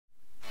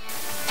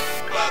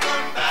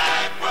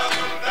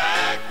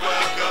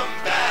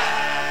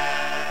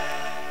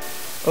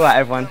Alright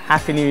everyone,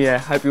 Happy New Year.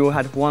 Hope you all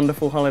had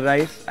wonderful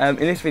holidays. In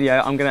this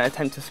video I'm going to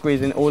attempt to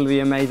squeeze in all of the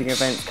amazing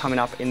events coming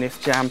up in this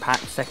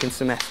jam-packed second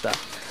semester.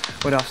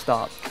 Where do I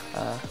start?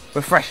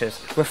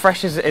 Refreshers.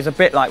 Refreshers is a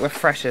bit like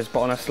refreshers but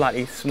on a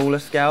slightly smaller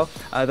scale.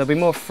 There'll be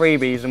more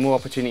freebies and more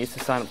opportunities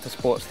to sign up to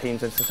sports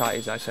teams and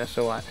societies though, so that's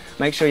alright.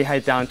 Make sure you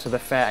head down to the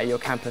fair at your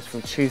campus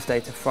from Tuesday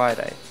to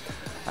Friday.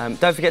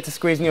 Don't forget to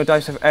squeeze in your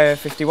dose of Area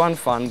 51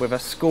 fun with a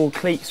school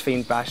cleats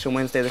themed bash on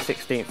Wednesday the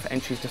 16th.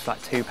 Entry's just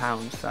like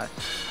 £2. So,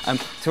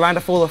 to round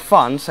off all the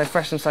fun, So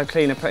Fresh and So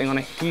Clean are putting on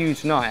a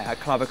huge night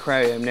at Club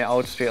Aquarium near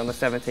Old Street on the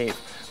 17th.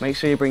 Make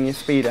sure you bring your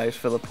speedos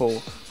for the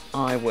pool.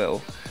 I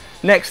will.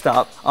 Next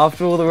up,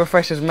 after all the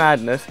Refreshers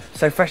madness,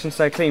 So Fresh and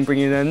So Clean bring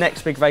you their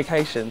next big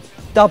vacation,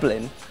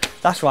 Dublin.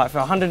 That's right, for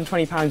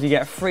 £120 you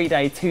get a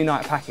 3-day,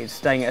 2-night package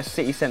staying at a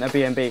city centre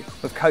B&B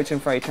with coach and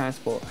ferry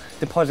transport.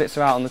 Deposits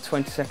are out on the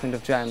 22nd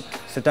of Jan,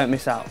 so don't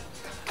miss out.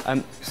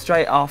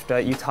 Straight after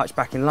you touch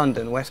back in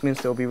London,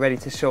 Westminster will be ready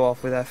to show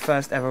off with their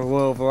first ever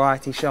Royal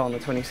Variety Show on the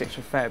 26th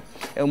of Feb.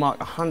 It'll mark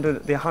the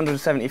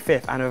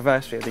 175th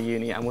anniversary of the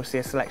uni and we'll see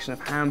a selection of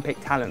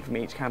hand-picked talent from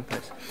each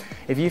campus.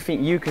 If you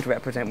think you could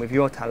represent with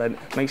your talent,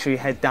 make sure you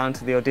head down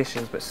to the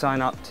auditions but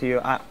sign up to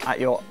at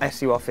your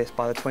SU office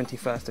by the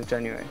 21st of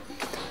January.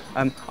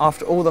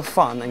 After all the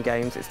fun and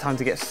games, it's time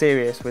to get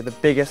serious with the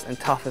biggest and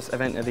toughest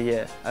event of the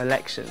year,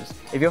 elections.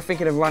 If you're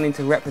thinking of running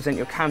to represent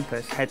your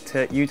campus, head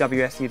to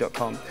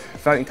uwsu.com.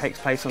 Voting takes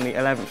place on the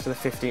 11th to the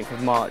 15th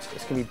of March.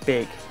 It's going to be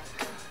big.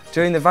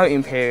 During the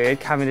voting period,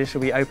 Cavendish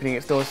will be opening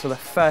its doors for the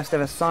first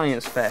ever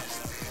Science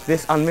Fest.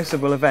 This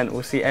unmissable event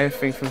will see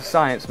everything from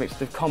science mixed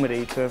with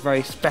comedy to a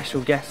very special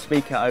guest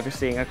speaker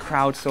overseeing a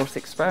crowdsourced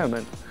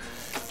experiment.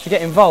 To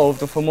get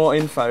involved or for more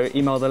info,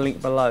 email the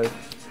link below.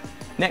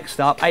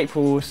 Next up,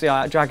 April will see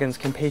our Dragons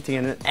competing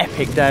in an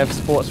epic day of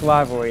sports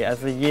rivalry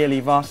as the yearly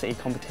varsity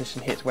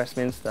competition hits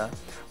Westminster.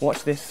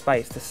 Watch this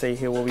space to see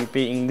who will be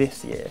beating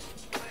this year.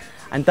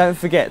 And don't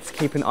forget to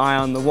keep an eye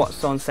on the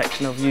What's On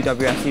section of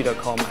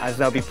uwsu.com as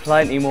there'll be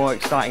plenty more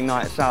exciting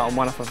nights out and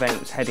one-off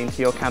events heading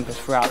to your campus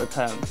throughout the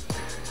term.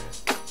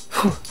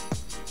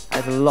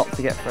 There's a lot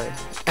to get through.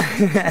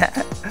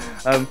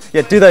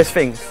 Yeah, do those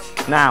things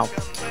now.